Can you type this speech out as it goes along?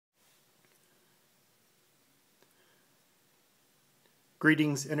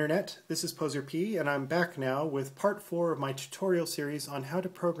Greetings Internet, this is Poser P and I'm back now with part 4 of my tutorial series on how to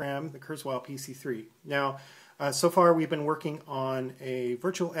program the Kurzweil PC3. Now, so far we've been working on a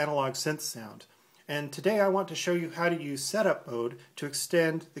virtual analog synth sound, and today I want to show you how to use setup mode to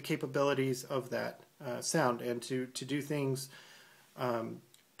extend the capabilities of that sound and to do things,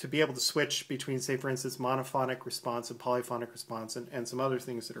 to be able to switch between, say for instance, monophonic response and polyphonic response and some other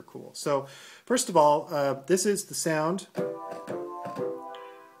things that are cool. So first of all, this is the sound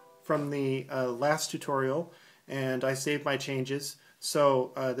from the last tutorial, and I saved my changes.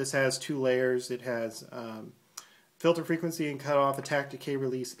 So this has two layers. It has filter frequency and cutoff, attack, decay,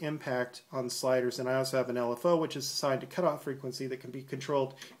 release, impact on the sliders, and I also have an LFO which is assigned to cutoff frequency that can be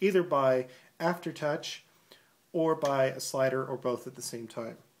controlled either by aftertouch or by a slider or both at the same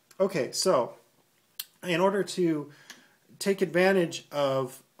time. Okay, so in order to take advantage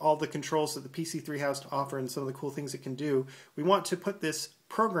of all the controls that the PC3 has to offer and some of the cool things it can do, we want to put this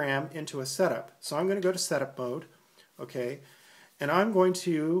program into a setup. So I'm going to go to setup mode, okay, and I'm going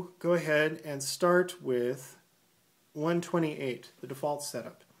to go ahead and start with 128, the default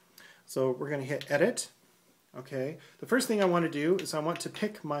setup. So we're going to hit edit, okay. The first thing I want to do is I want to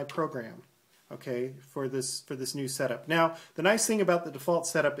pick my program, okay, for this new setup. Now, the nice thing about the default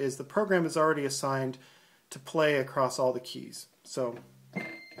setup is the program is already assigned to play across all the keys. So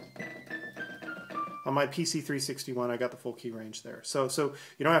on my PC361, I got the full key range there. So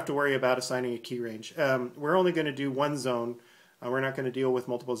you don't have to worry about assigning a key range. We're only going to do one zone. We're not going to deal with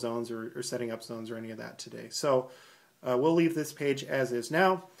multiple zones or setting up zones or any of that today. So we'll leave this page as is.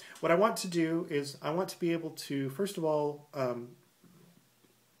 Now, what I want to do is I want to be able to, first of all,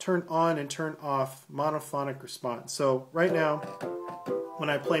 turn on and turn off monophonic response. So right now,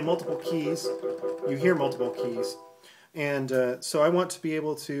 when I play multiple keys, you hear multiple keys. And so I want to be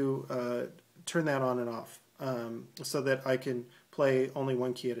able to turn that on and off so that I can play only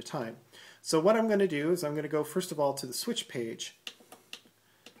one key at a time. So what I'm going to do is I'm going to go first of all to the switch page,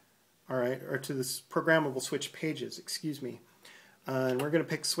 all right, or to this programmable switch pages, excuse me, and we're going to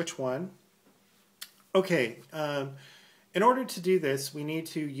pick switch 1. Okay, in order to do this we need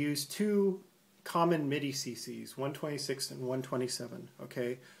to use two common Midi CCs, 126 and 127,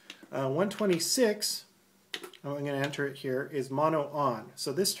 okay. 126, I'm going to enter it here, is mono on.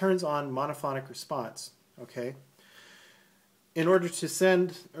 So this turns on monophonic response, okay? In order to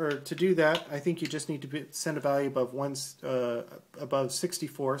send, or to do that, I think you just need to send a value above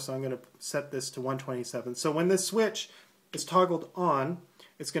 64, so I'm going to set this to 127. So when this switch is toggled on,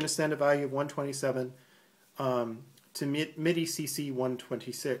 it's going to send a value of 127 to Midi CC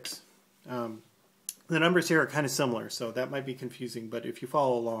 126. The numbers here are kind of similar, so that might be confusing, but if you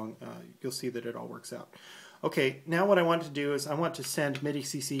follow along, you'll see that it all works out. Okay, now what I want to do is I want to send Midi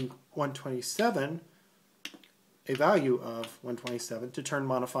CC 127 a value of 127 to turn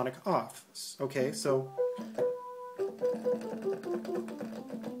monophonic off. Okay, so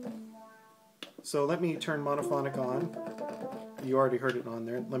let me turn monophonic on. You already heard it on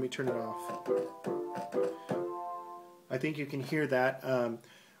there. Let me turn it off. I think you can hear that.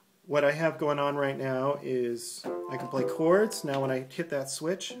 What I have going on right now is I can play chords. Now when I hit that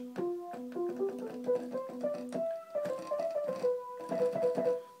switch,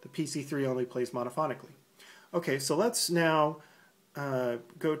 the PC3 only plays monophonically. Okay, so let's now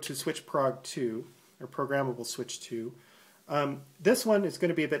go to switch prog 2, or programmable switch 2. This one is going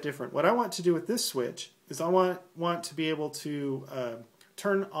to be a bit different. What I want to do with this switch is I want to be able to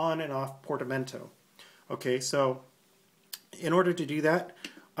turn on and off Portamento. Okay, so in order to do that,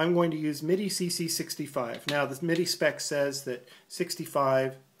 I'm going to use Midi CC 65. Now, the MIDI spec says that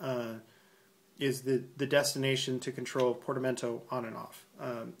 65 is the destination to control Portamento on and off.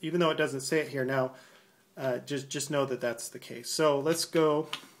 Even though it doesn't say it here now, just know that that's the case. So let's go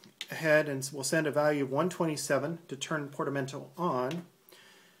ahead and we'll send a value of 127 to turn Portamento on.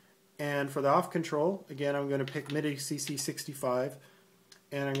 And for the off control, again, I'm going to pick Midi CC 65,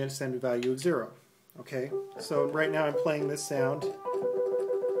 and I'm going to send a value of 0. Okay, so right now I'm playing this sound,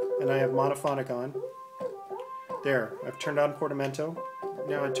 and I have monophonic on. There, I've turned on Portamento.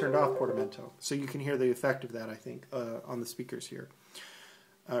 Now I turned off Portamento. So you can hear the effect of that, I think, on the speakers here.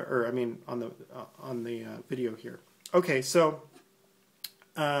 Or I mean on the video here. Okay, so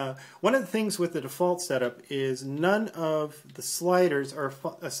one of the things with the default setup is none of the sliders are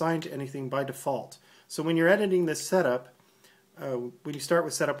assigned to anything by default. So when you're editing this setup, when you start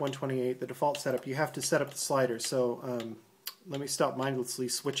with setup 128, the default setup, you have to set up the sliders. So let me stop mindlessly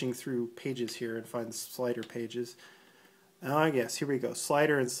switching through pages here and find the slider pages. Yes, here we go,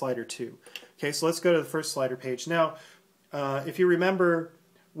 slider and slider 2. Okay, so let's go to the first slider page. Now, if you remember,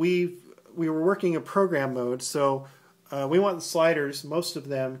 we were working in program mode, so we want the sliders, most of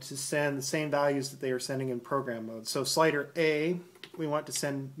them, to send the same values that they are sending in program mode. So slider A, we want to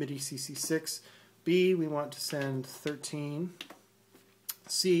send Midi CC 6. B, we want to send 13.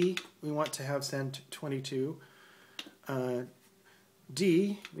 C, we want to have send 22.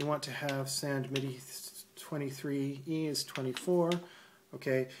 D, we want to have send Midi 23. E is 24.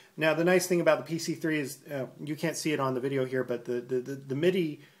 Okay. Now the nice thing about the PC3 is you can't see it on the video here, but the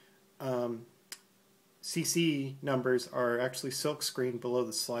Midi CC numbers are actually silk screened below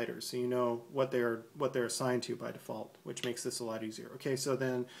the sliders, so you know what they're assigned to by default, which makes this a lot easier. Okay, so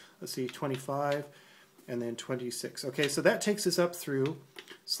then let's see, 25 and then 26. Okay, so that takes us up through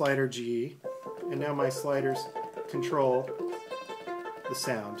slider G, and now my sliders control the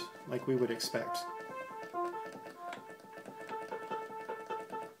sound like we would expect.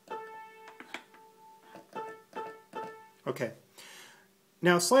 Okay.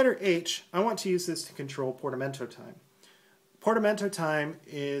 Now slider H, I want to use this to control Portamento time. Portamento time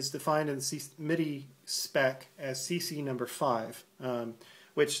is defined in the MIDI spec as CC number 5,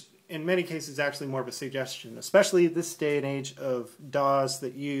 which in many cases is actually more of a suggestion, especially this day and age of DAWs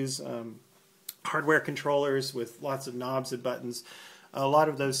that use hardware controllers with lots of knobs and buttons. A lot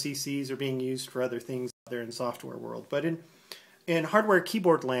of those CCs are being used for other things out there in the software world. But in hardware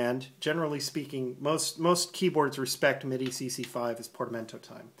keyboard land, generally speaking, most keyboards respect Midi CC5 as Portamento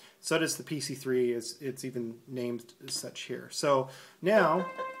time. So does the PC3, it's even named as such here. So now,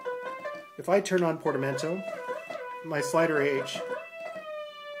 if I turn on Portamento, my slider H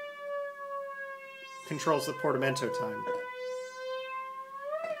controls the Portamento time.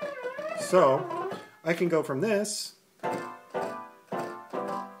 So I can go from this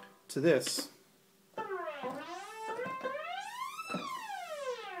to this.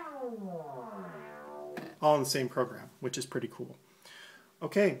 All in the same program, which is pretty cool.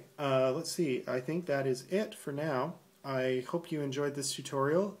 Okay, let's see. I think that is it for now. I hope you enjoyed this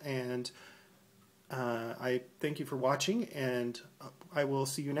tutorial, and I thank you for watching, and I will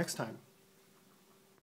see you next time.